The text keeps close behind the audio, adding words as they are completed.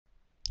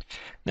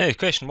Now,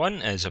 question 1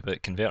 is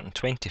about converting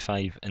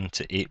 25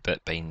 into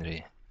 8-bit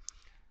binary.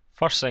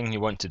 First thing you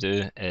want to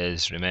do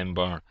is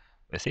remember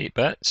with 8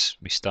 bits,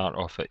 we start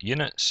off at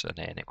units and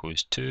then it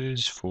goes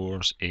 2s,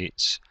 4s,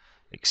 8s,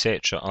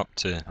 etc. up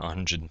to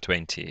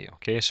 128.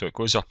 Okay, so it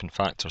goes up in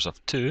factors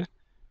of 2,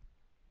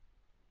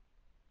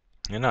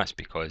 and that's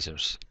because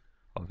there's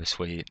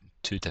obviously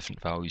 2 different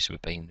values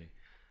with binary.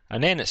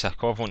 And then it's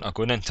equivalent of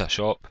going into a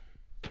shop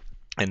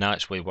and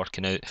actually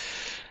working out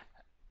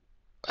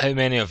how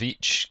many of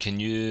each can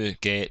you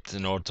get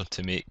in order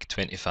to make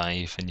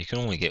 25, and you can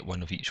only get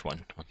one of each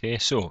one. Okay,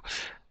 so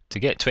to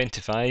get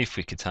 25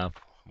 we could have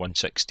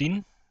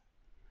 116.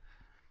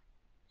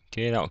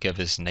 Okay, that'll give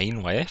us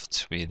 9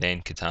 left. We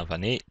then could have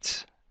an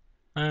 8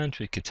 and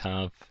we could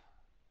have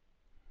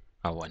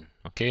a 1.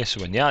 Okay,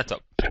 so when you add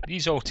up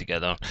these all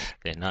together,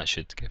 then that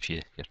should give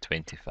you your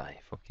 25.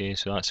 Okay,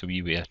 so that's a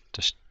wee way of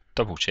just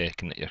double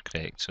checking that you're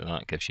correct. So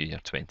that gives you your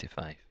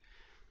 25.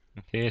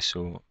 Okay,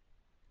 so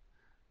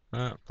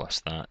that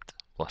plus that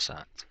plus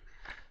that.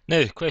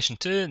 Now, question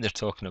 2, they're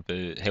talking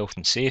about health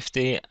and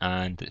safety,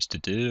 and it's to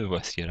do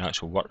with your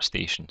actual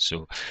workstation.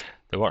 So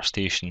the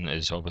workstation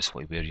is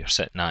obviously where you're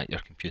sitting at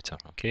your computer.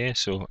 Okay,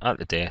 so at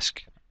the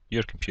desk,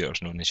 your computer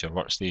is known as your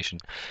workstation.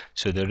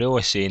 So they're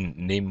really saying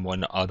name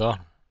one other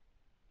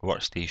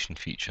workstation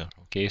feature.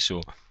 Okay,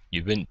 so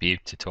you wouldn't be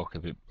able to talk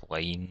about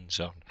blinds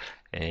or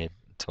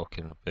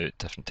talking about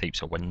different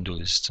types of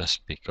windows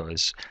just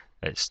because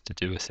it's to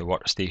do with the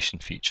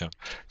workstation feature.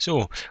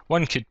 So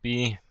one could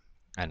be,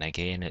 and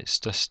again it's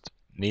just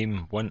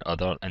name one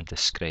other and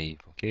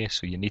describe. Okay,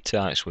 so you need to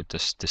actually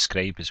just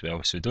describe as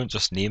well, so don't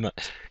just name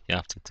it, you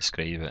have to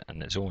describe it,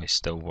 and it's only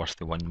still worth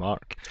the 1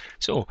 mark.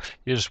 So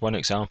here's one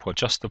example: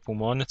 adjustable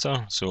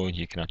monitor. So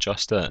you can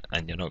adjust it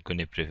and you're not going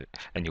to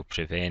and you'll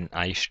prevent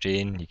eye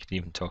strain. You can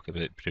even talk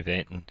about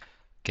preventing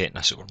getting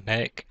a sore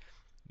neck.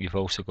 You've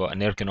also got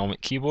an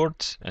ergonomic keyboard,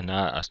 and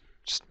that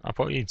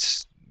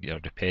avoids your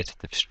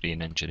repetitive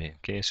strain injury.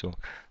 Okay, so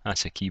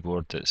that's a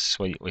keyboard that's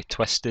slightly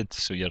twisted,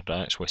 so you're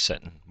actually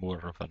sitting more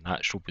of a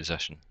natural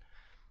position.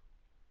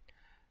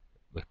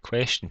 With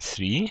question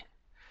 3,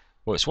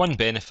 what's one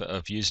benefit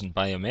of using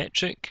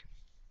biometric?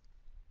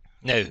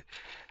 Now,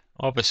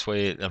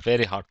 obviously they're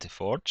very hard to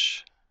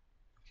forge.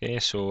 Okay,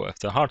 so if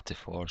they're hard to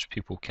forge,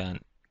 people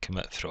can't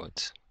commit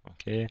fraud.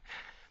 Okay,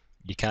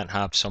 you can't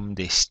have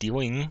somebody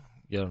stealing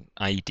your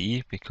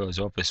ID because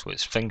obviously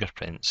it's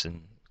fingerprints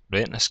and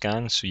retina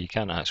scans, so you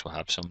can't actually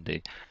have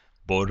somebody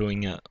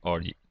borrowing it,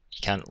 or you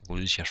can't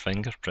lose your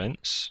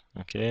fingerprints.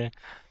 Okay,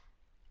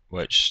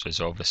 which is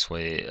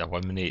obviously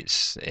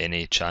eliminates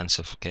any chance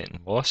of getting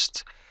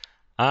lost.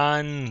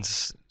 And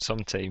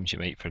sometimes you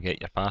might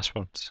forget your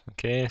password.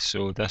 Okay,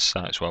 so this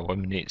actually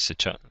eliminates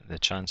the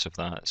chance of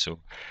that, so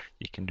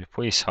you can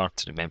replace hard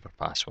to remember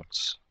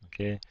passwords.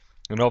 Okay,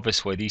 and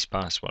obviously these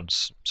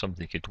passwords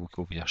somebody could look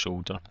over your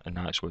shoulder and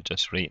actually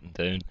just write them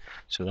down,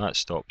 so that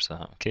stops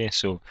that. Okay,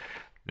 so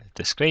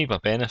describe a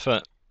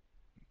benefit,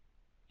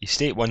 you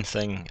state one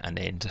thing and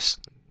then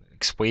just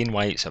explain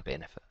why it's a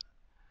benefit.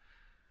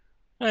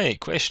 Right,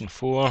 question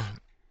 4,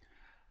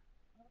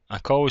 a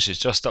college has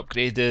just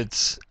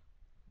upgraded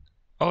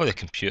all the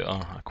computer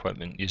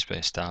equipment used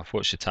by staff.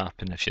 What should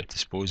happen if you're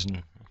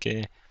disposing?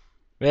 Okay,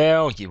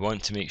 well, you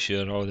want to make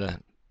sure all the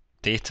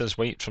data is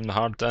wiped from the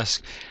hard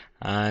disk,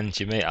 and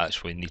you might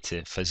actually need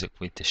to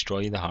physically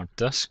destroy the hard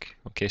disk.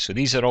 Okay, so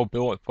these are all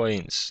bullet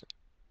points.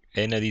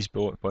 Any of these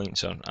bullet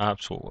points are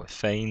absolutely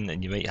fine,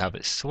 and you might have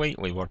it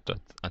slightly worded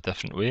a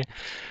different way.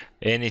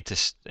 Any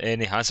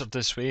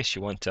hazardous waste,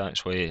 you want to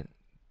actually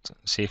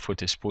safely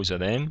dispose of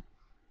them.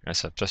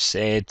 As I've just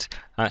said,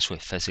 actually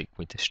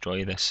physically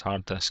destroy this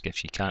hard disk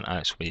if you can't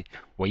actually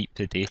wipe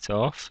the data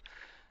off,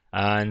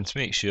 and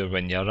make sure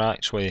when you're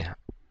actually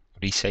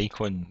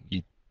recycling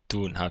you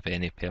don't have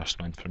any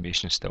personal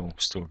information still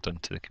stored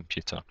into the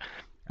computer.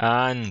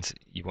 And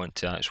you want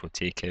to actually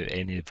take out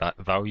any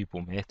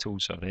valuable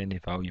metals or any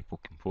valuable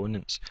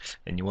components,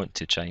 and you want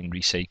to try and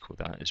recycle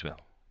that as well.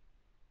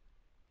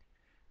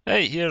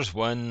 Right, here's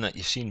one that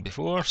you've seen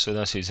before. So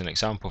this is an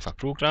example of a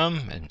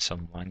program in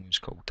some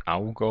language called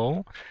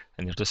Algol,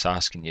 and they're just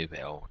asking you,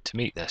 well, to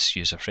make this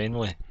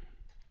user-friendly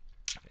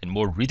and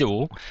more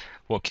readable,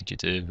 what could you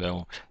do?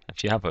 Well,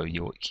 if you have a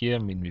look here, I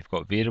mean, we've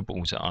got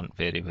variables that aren't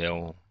very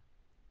well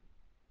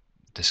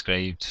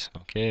described,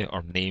 okay,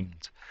 or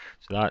named.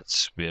 So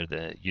that's where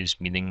they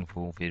use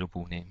meaningful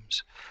variable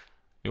names.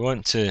 We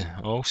want to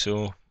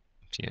also,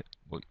 if you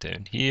look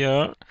down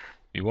here,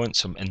 we want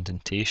some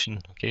indentation.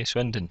 Okay,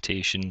 so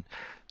indentation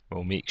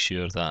will make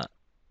sure that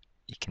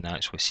you can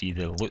actually see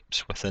the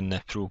loops within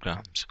the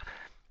programs.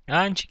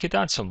 And you could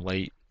add some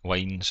light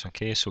lines,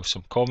 okay, so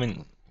some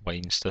comment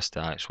lines just to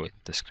actually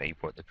describe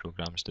what the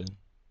program's doing.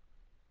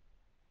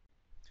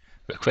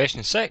 But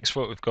question 6,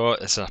 what we've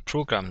got is a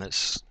program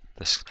that's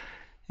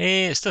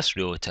it's just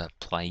really to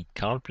apply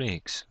car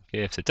brakes.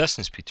 Okay, if the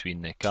distance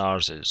between the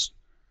cars is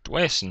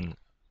less than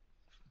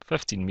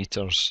 15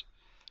 meters,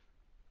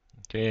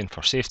 okay, and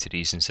for safety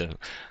reasons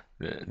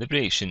the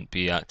brake shouldn't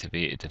be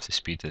activated if the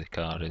speed of the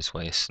car is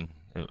less than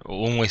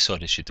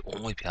should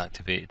only be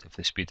activated if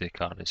the speed of the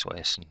car is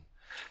less than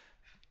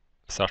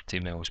 30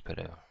 miles per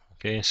hour.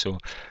 Okay, so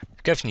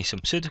I've given you some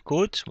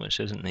pseudocode, which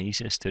isn't the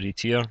easiest to read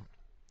here,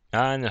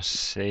 and they're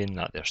saying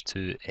that there's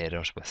two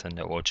errors within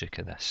the logic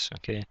of this.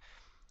 Okay,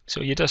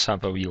 so you just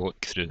have a wee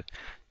look through.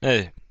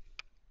 Now,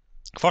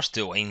 first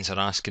two lines are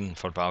asking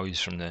for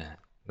values from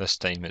this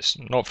time it's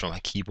not from a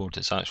keyboard,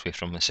 it's actually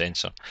from the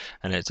sensor,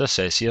 and it just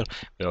says here,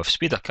 well, if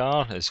speed of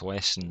car is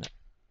less than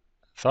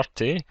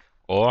 30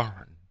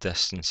 or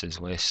distance is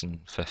less than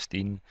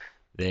 15,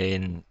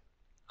 then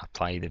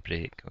apply the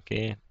brake.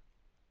 Okay,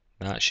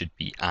 that should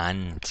be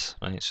and,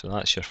 right? So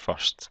that's your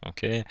first.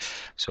 Okay,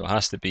 so it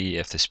has to be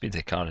if the speed of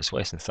the car is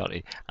less than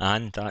 30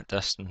 and that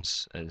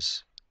distance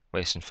is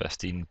less than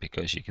 15,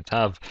 because you could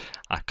have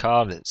a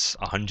car that's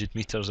 100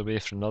 meters away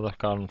from another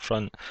car in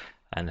front,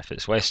 and if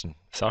it's less than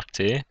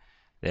 30,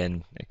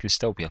 then it could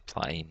still be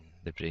applying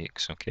the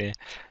brakes. Okay,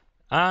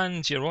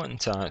 and you're wanting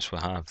to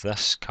actually have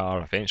this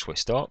car eventually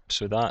stop,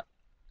 so that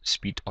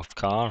speed of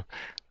car,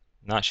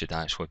 that should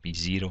actually be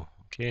 0.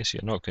 Okay, so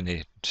you're not going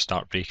to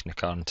start braking the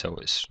car until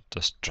it's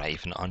just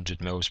driving at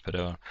 100 miles per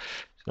hour.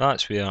 So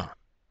that's where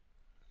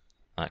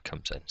that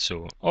comes in.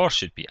 So or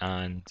should be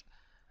and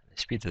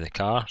the speed of the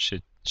car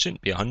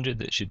shouldn't be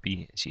 100, it should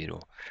be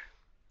 0.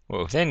 What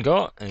we've then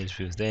got is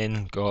we've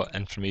then got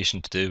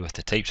information to do with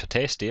the types of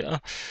test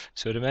data.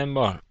 So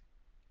remember,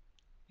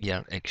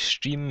 your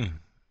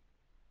extreme,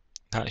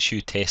 that's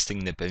you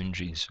testing the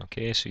boundaries.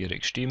 Okay, so your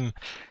extreme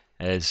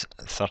is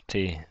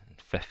 30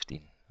 and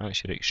 15.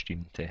 That's your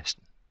extreme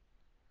testing.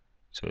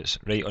 So it's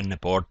right on the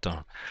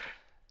border.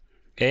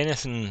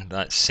 Anything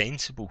that's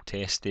sensible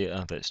test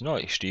data that's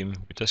not extreme,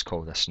 we just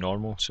call this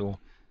normal. So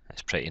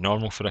it's pretty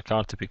normal for a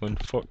car to be going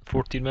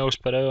 14 miles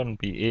per hour and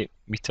be 8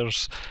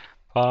 meters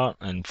apart,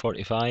 and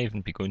 45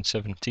 and be going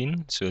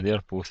 17. So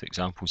they're both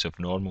examples of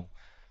normal.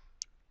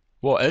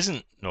 What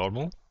isn't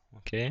normal,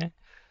 okay,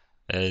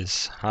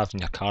 is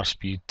having your car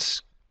speed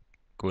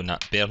going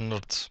at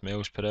Bernard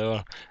miles per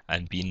hour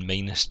and being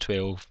minus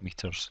 12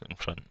 meters in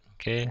front.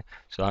 Okay,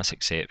 so that's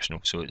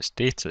exceptional. So it's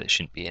data that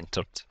shouldn't be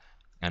entered,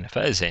 and if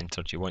it is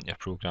entered, you want your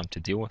program to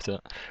deal with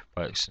it.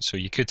 But so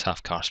you could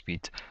have car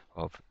speed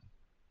of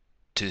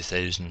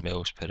 2000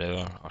 miles per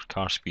hour or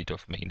car speed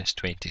of minus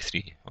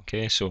 23.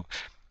 Okay, so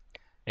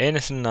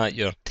anything that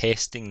you're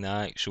testing the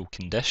actual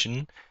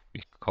condition,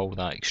 we call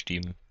that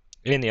extreme.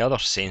 Any other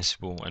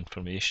sensible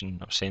information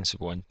or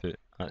sensible input,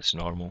 that's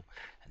normal,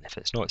 and if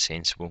it's not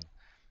sensible,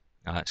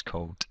 that's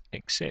called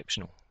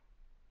exceptional.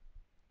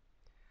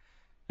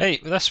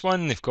 Right, with this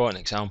one, they've got an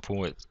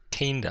example that's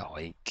kinda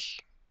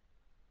like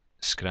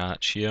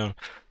Scratch here.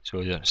 So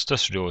it's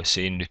just really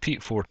saying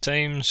repeat 4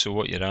 times. So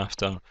what you're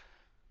after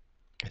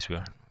is we're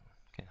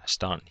kind of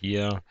starting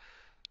here.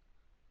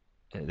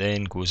 It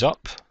then goes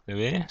up the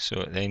way,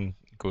 so it then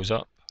goes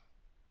up.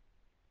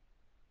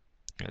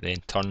 It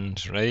then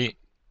turns right,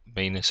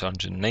 minus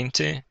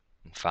 190. In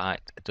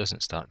fact, it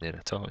doesn't start there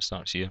at all, it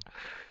starts here.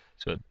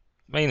 So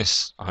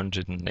minus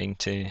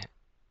 190,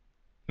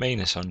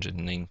 minus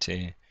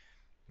 190,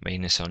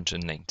 minus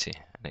 190,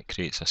 and it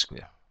creates a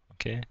square.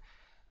 Okay,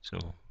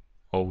 so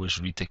always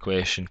read the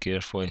question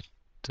carefully,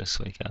 just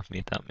like I've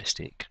made that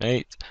mistake.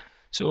 Right,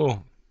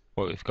 so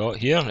what we've got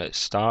here, it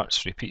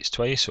starts, repeats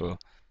twice, so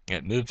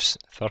it moves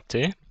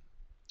 30, it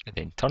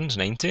then turns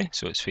 90,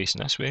 so it's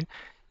facing this way,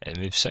 it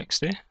moves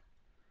 60,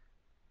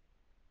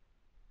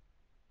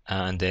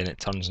 and then it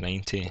turns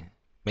 90,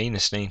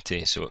 minus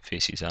 90, so it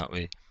faces that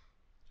way,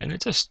 and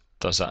it just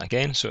does that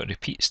again, so it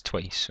repeats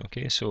twice.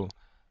 Okay, so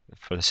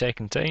for the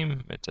second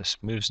time, it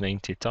just moves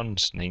 90,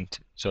 turns 90,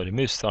 sorry,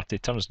 moves 30,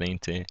 turns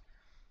 90,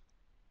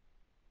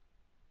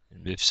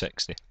 and moves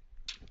 60.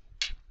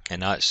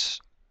 And that's,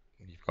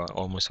 you've got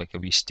almost like a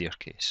wee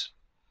staircase.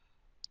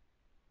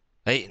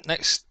 Right,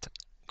 next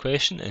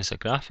question is a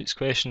graphics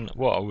question.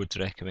 What I would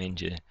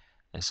recommend you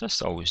is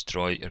just always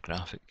draw out your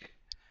graphic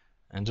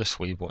and just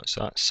label it.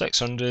 So that's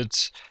 600,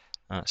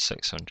 that's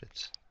 600.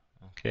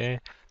 Okay,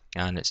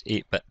 and it's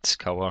 8-bit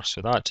color,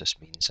 so that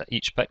just means that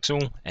each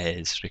pixel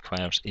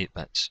requires 8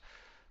 bits.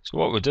 So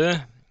what we do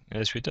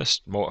is we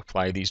just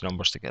multiply these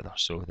numbers together.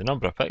 So the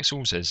number of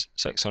pixels is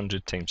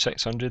 600 times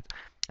 600,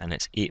 and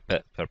it's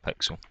 8-bit per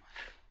pixel,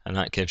 and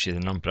that gives you the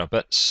number of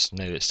bits.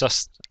 Now it's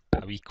just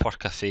a wee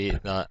quirk of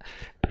fate that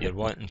you're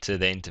wanting to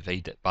then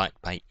divide it back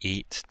by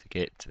 8 to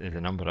get to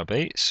the number of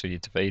bytes. So you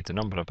divide the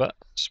number of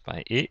bits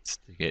by 8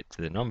 to get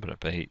to the number of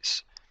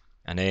bytes,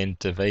 and then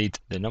divide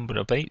the number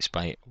of bytes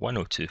by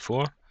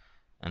 1024,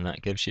 and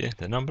that gives you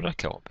the number of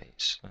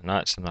kilobytes, and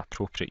that's an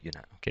appropriate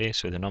unit. Okay,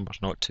 so the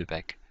number's not too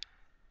big.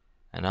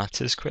 And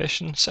that is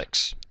question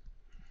 6.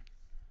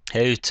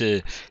 How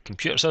do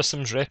computer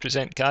systems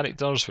represent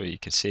characters? Well, you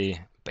could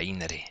say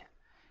binary.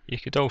 You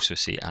could also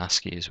say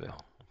ASCII as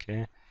well.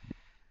 Okay.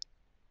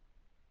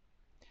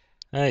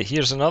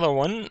 Here's another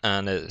one,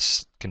 and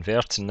it's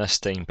converting this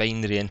time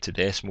binary into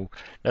decimal.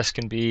 This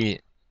can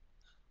be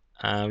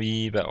a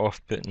wee bit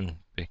off-putting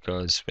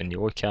because when you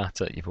look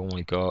at it, you've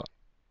only got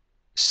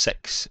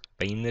 6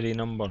 binary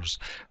numbers,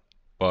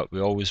 but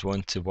we always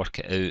want to work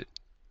it out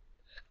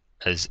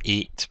as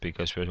 8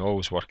 because we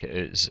always work it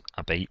out as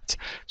a byte.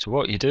 So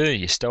what you do,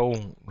 you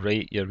still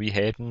write your wee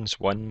headings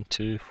 1,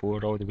 2,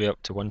 4 all the way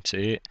up to 1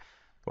 to 8,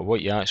 but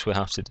what you actually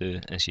have to do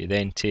is you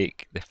then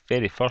take the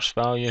very first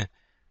value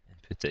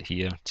and put it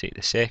here, take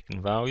the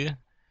second value,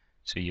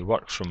 so you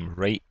work from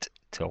right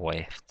to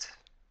left.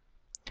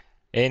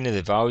 Any of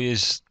the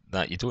values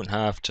that you don't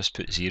have, just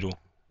put 0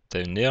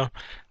 down there,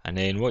 and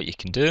then what you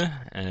can do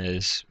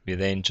is we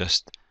then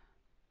just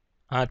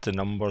add the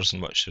numbers in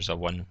which there's a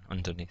 1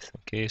 underneath.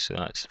 Okay, so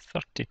that's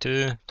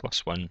 32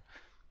 plus 1.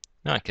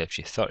 That gives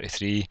you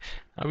 33.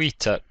 A wee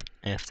tip,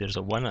 if there's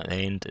a 1 at the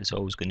end, it's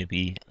always going to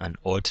be an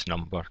odd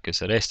number because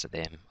the rest of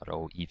them are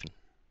all even.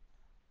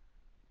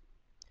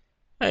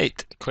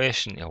 Right,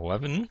 question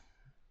 11.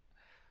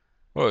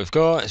 What we've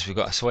got is we've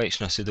got a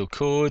selection of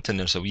pseudocode and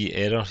there's a wee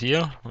error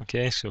here.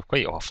 Okay, so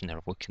quite often they're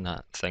looking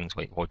at things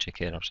like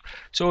logic errors.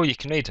 So you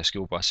can ride a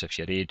school bus if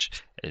your age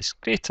is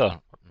greater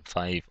than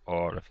 5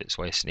 or if it's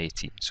less than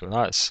 18. So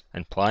that's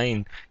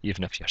implying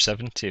even if you're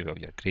 70, well,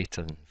 you're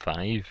greater than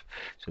 5.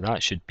 So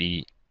that should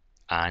be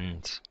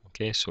and.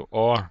 Okay, so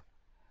or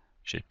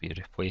should be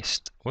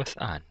replaced with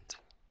and.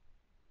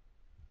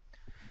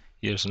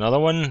 Here's another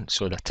one.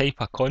 So the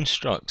type of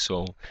construct.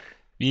 So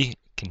we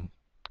can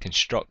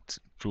construct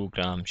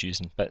programs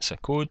using bits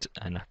of code,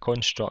 and a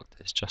construct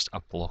is just a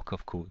block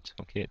of code.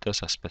 Okay, it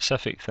does a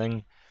specific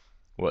thing.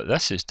 What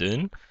this is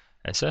doing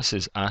is this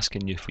is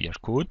asking you for your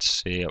codes.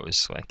 Say it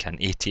was like an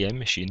ATM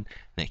machine,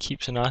 and it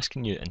keeps on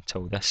asking you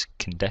until this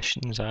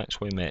condition is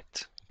actually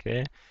met.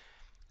 Okay,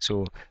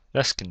 so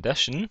this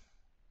condition,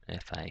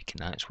 if I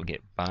can actually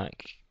get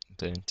back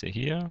down to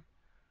here,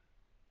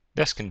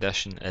 this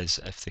condition is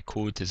if the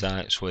code is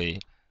actually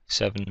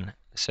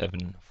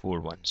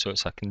 7741. So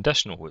it's a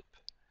conditional loop.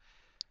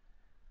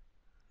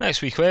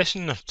 Next wee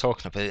question, they're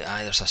talking about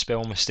there's a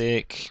spell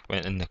mistake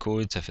went in the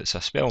code. If it's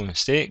a spell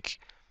mistake,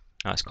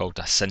 that's called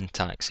a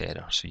syntax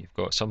error. So you've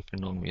got something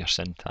wrong with your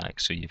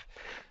syntax. So you've,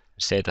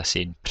 instead of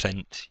saying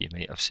print, you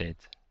might have said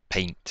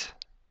paint.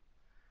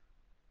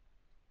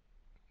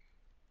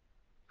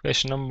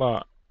 Question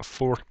number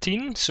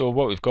 14. So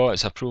what we've got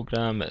is a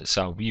program, it's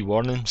a wee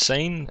warning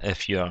sign.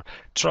 If your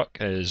truck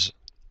is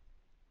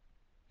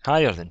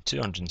higher than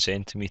 200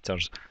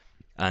 centimeters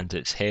and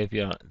it's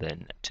heavier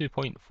than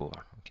 2.4.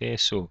 Okay,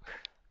 so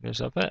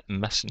there's a bit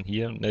missing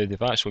here. Now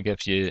they've actually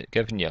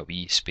given you a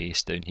wee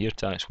space down here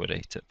to actually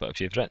write it, but if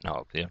you've written it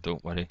up there,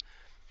 don't worry.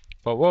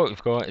 But what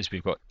we've got is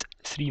we've got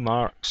 3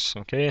 marks.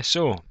 Okay,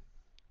 so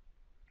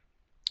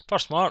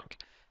first mark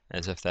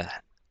is if the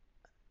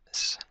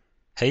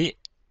height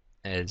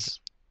is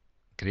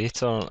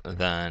greater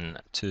than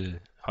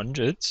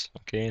 200.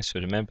 Okay, so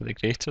remember the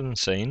greater than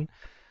sign.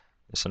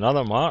 There's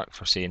another mark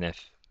for saying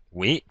if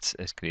weight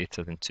is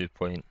greater than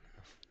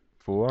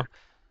 2.4,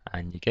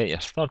 and you get your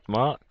third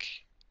mark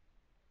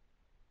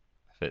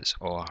if it's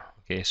or.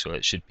 Okay, so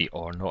it should be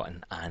or, not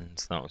an and.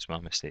 That was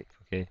my mistake.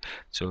 Okay,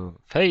 so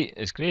if height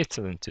is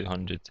greater than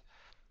 200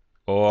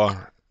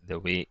 or the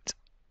weight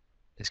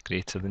is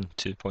greater than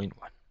 2.1.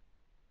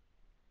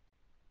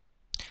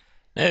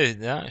 Now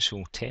the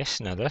actual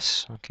testing of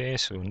this, okay,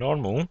 so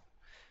normal,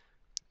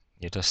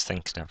 you're just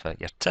thinking of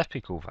your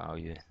typical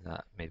value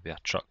that maybe a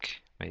truck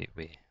might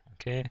weigh.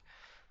 Okay,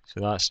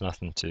 so that's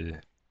nothing too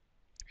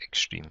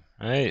extreme,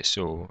 right?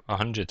 So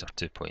 100 or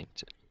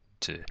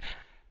 2.2.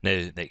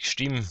 Now the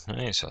extreme,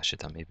 right? So I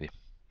should have maybe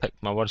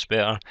picked my words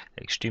better.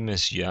 Extreme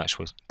is you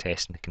actually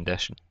testing the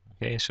condition.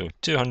 Okay, so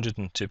 200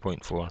 and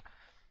 2.4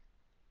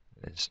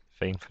 is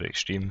fine for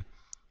extreme,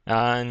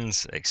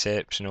 and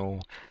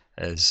exceptional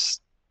is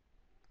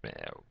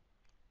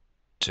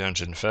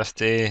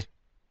 250,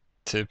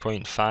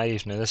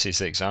 2.5. Now this is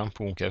the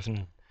example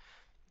given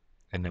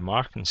in the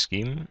marking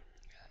scheme.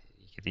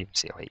 You could even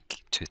say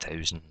like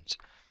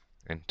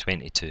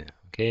 2022.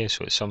 Okay,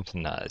 so it's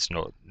something that is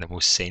not the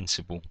most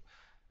sensible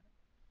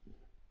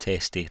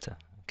test data.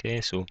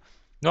 Okay, so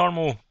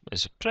normal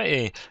is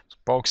pretty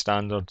bog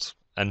standard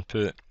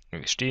input.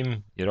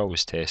 Extreme, you're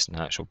always testing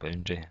the actual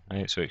boundary,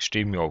 right? So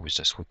extreme, you always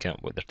just look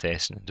at what they're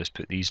testing and just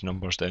put these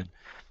numbers down.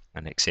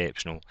 And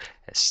exceptional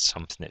is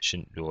something that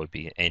shouldn't really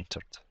be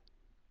entered.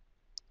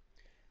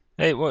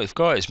 Right, what we've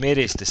got is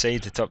Mary's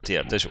decided to update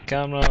her digital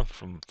camera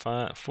from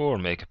 4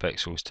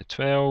 megapixels to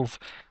 12.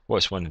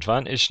 What's one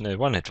advantage? Now,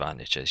 one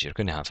advantage is you're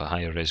going to have a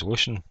higher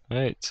resolution,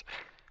 right?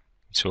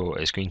 So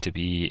it's going to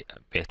be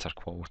better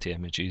quality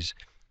images.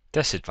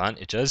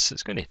 Disadvantage is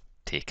it's going to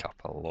take up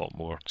a lot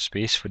more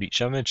space for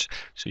each image,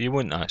 so you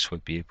won't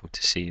actually be able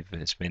to save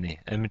as many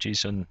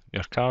images on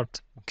your card.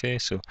 Okay,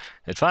 so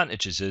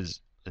advantages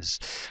is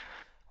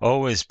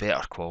always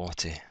better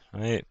quality,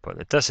 right? But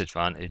the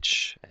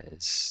disadvantage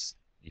is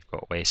you've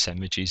got less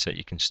images that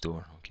you can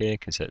store, okay,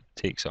 because it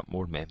takes up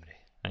more memory,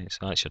 right?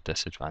 So that's your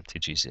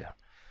disadvantages there.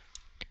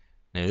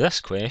 Now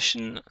this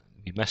question,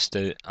 we missed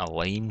out a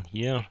line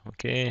here,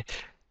 okay?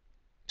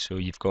 So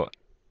you've got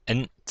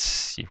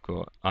int, you've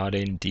got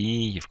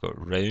RND, you've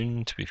got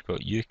round, we've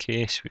got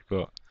ucase, we've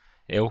got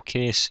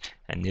lcase,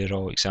 and they're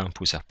all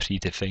examples of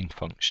predefined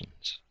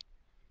functions.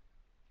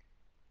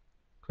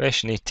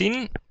 Question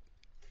 18.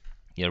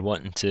 You're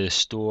wanting to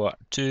store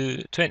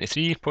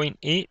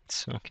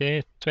 23.8,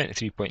 okay,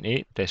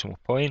 23.8 decimal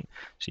point.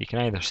 So you can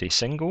either say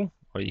single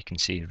or you can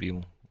say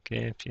real.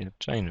 Okay, if you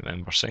try and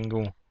remember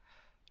single,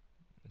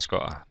 it's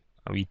got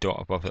a wee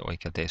dot above it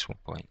like a decimal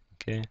point.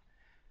 Okay.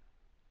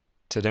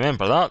 To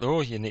remember that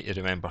though, you need to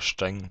remember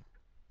string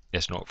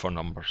is not for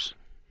numbers.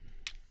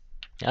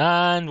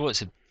 And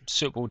what's a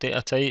suitable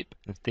data type,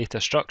 data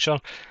structure?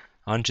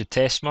 100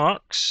 test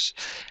marks.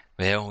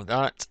 Well,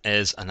 that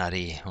is an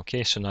array.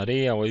 Okay, so an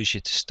array allows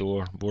you to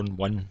store more than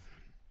one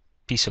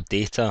piece of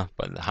data,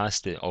 but it has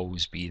to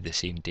always be the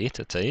same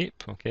data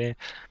type. Okay,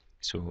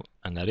 so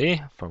an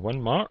array for 1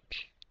 mark,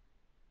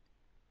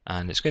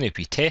 and it's going to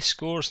be test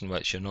scores in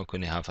which you're not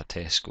going to have a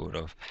test score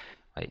of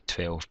like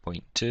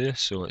 12.2,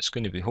 so it's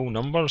going to be whole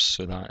numbers,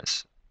 so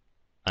that's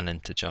an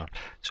integer.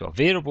 So a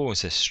variable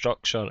is a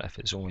structure if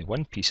it's only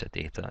one piece of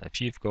data. If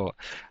you've got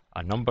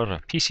a number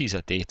of pieces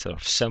of data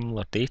of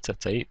similar data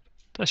type,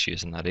 just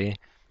use an array,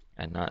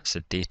 and that's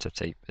the data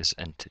type is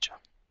integer.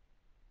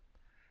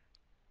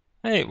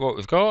 Right, what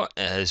we've got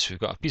is we've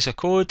got a piece of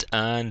code,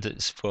 and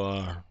it's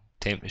for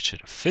temperature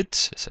of food.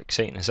 It's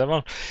exciting as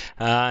ever.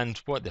 And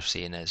what they're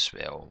saying is,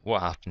 well,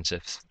 what happens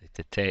if they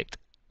detect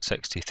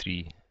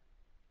 63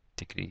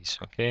 degrees?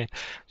 Okay,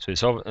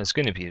 so it's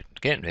going to be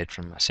getting read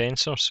from a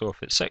sensor. So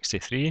if it's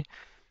 63,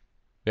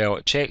 well,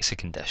 it checks the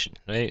condition,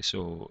 right?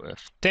 So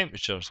if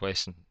temperature is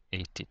less than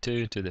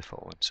 82, do the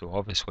following. So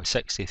obviously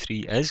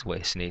 63 is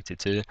less than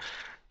 82.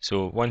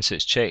 So once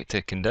it's checked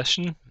the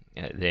condition,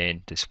 it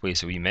then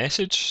displays a wee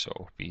message. So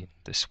it'll be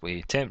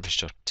display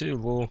temperature too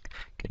low,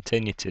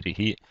 continue to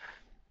reheat,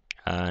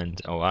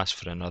 and I'll ask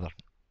for another,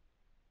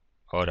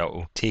 or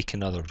it'll take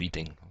another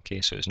reading.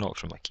 Okay, so it's not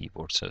from a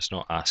keyboard, so it's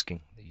not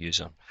asking the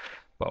user,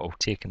 but it'll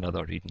take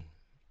another reading.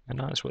 And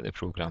that's what the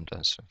program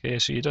does. Okay,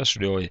 so you just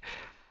really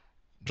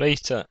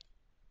write it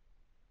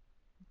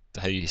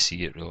how you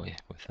see it really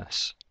with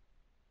this.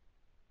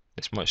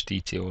 As much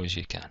detail as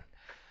you can.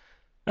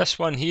 This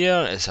one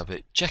here is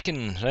about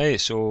chicken, right?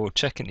 So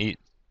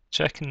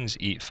chickens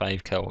eat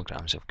 5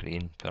 kilograms of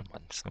grain per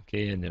month.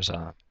 Okay, and there's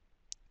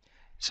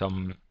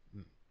some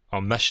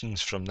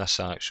omissions from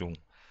this actual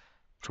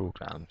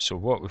program. So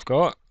what we've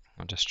got,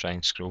 I'll just try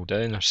and scroll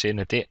down. They're saying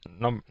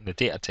the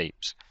data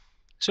types.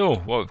 So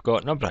what we've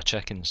got, number of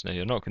chickens. Now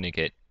you're not going to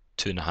get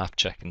 2.5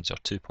 chickens or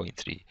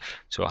 2.3.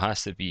 So it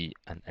has to be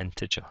an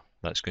integer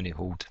that's going to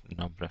hold the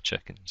number of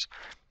chickens.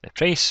 The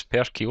price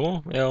per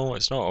kilo, well,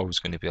 it's not always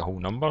going to be a whole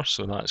number,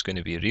 so that's going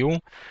to be real,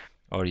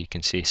 or you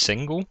can say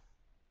single.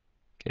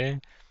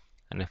 Okay,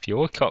 and if you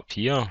look up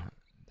here,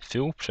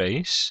 full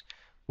price,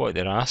 what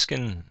they're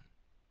asking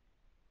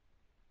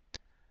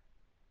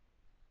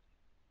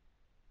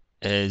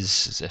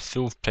is if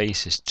full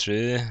price is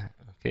true,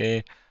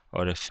 okay,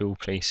 or if full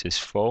price is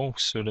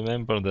false. So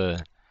remember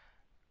the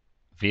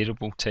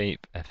variable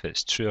type, if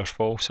it's true or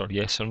false or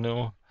yes or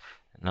no,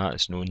 and that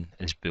is known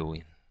as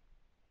Boolean.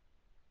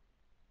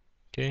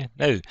 Okay,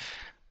 now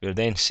we're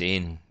then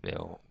saying,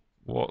 well,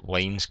 what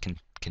lines can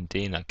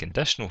contain a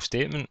conditional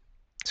statement?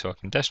 So a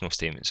conditional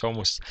statement is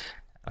almost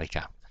like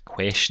a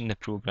question the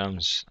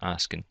program's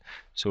asking.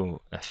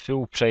 So if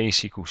full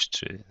price equals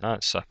true,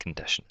 that's a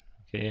condition.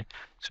 Okay,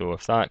 so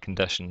if that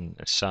condition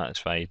is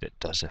satisfied, it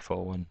does the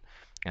following.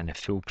 And if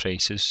full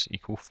prices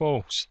equal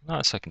false,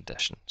 that's a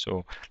condition.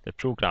 So the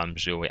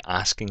program's really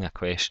asking a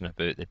question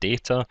about the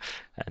data,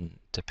 and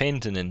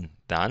depending on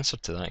the answer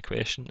to that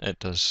question, it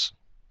does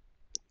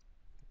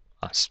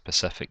a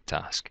specific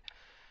task.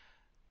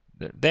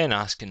 They're then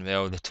asking,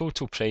 well, the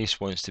total price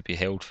wants to be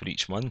held for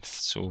each month.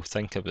 So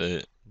think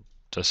about,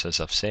 just as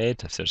I've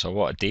said, if there's a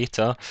lot of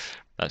data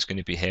that's going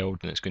to be held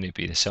and it's going to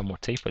be the similar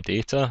type of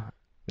data,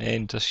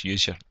 then just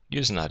use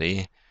an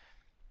array,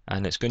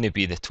 and it's going to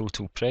be the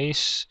total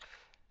price.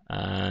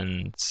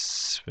 And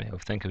well,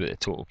 think about the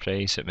total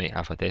price, it might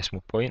have a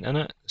decimal point in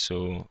it,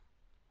 so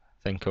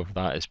think of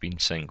that as being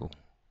single.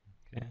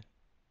 Okay.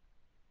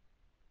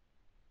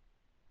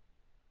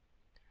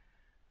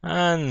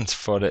 And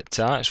for it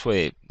to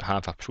actually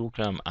have a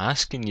program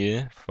asking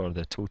you for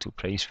the total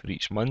price for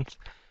each month,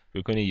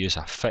 we're going to use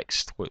a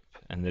fixed loop.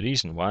 And the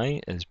reason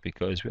why is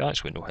because we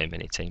actually know how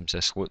many times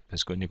this loop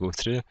is going to go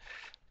through.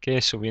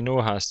 Okay, so we know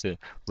it has to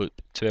loop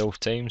 12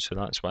 times, so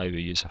that's why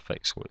we use a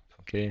fixed loop.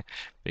 Okay,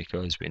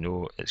 because we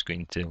know it's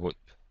going to loop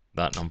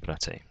that number of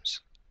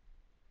times.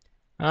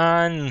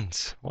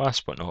 And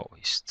last but not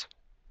least,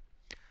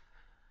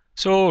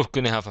 so we're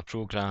going to have a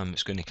program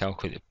that's going to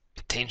calculate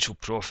the potential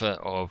profit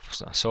of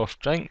a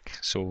soft drink.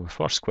 So the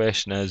first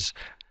question is,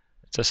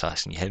 it's just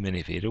asking you how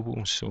many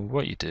variables. So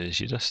what you do is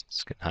you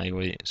just can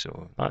highlight,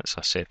 so that's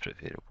a separate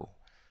variable.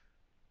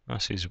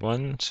 This is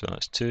 1, so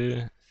that's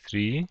 2,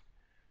 3,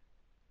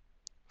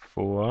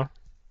 4,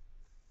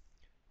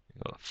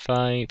 we've got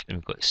 5, and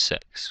we've got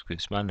 6,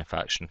 because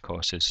manufacturing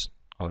cost is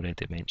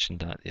already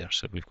mentioned that there.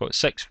 So we've got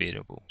 6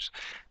 variables.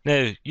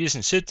 Now,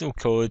 using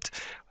pseudocode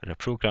or a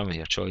program of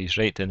your choice,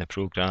 write down a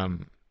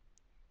program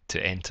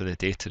to enter the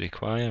data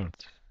required.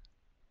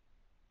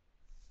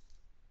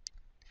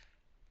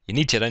 you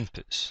need your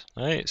inputs,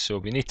 right? So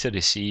we need to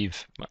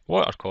receive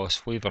water cost,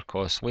 flavour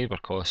cost, labour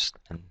cost,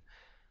 and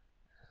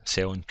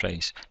selling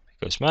price,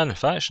 because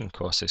manufacturing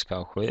cost is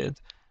calculated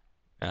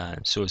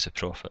and so is the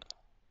profit.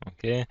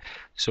 Okay,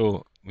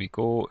 so we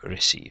go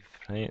receive,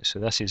 right? So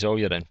this is all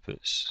your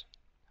inputs.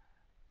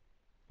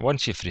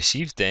 Once you've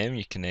received them,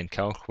 you can then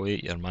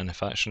calculate your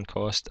manufacturing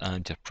cost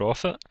and your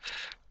profit,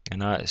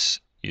 and that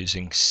is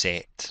using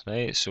set,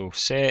 right? So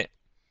set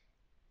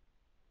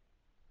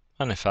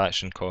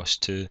manufacturing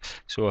cost to,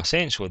 so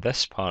essentially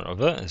this part of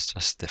it is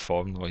just the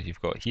formula you've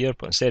got here,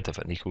 but instead of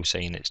an equal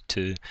sign it's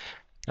 2,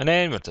 and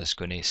then we're just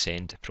going to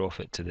send the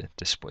profit to the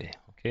display.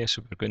 Okay,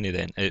 so we're going to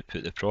then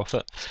output the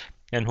profit,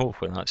 and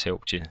hopefully that's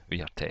helped you with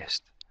your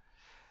test.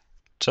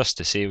 Just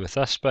to say with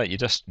this bit, you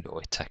just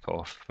really tick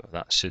off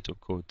that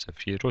pseudocode.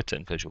 If you wrote it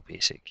in Visual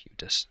Basic, you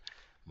just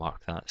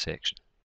mark that section.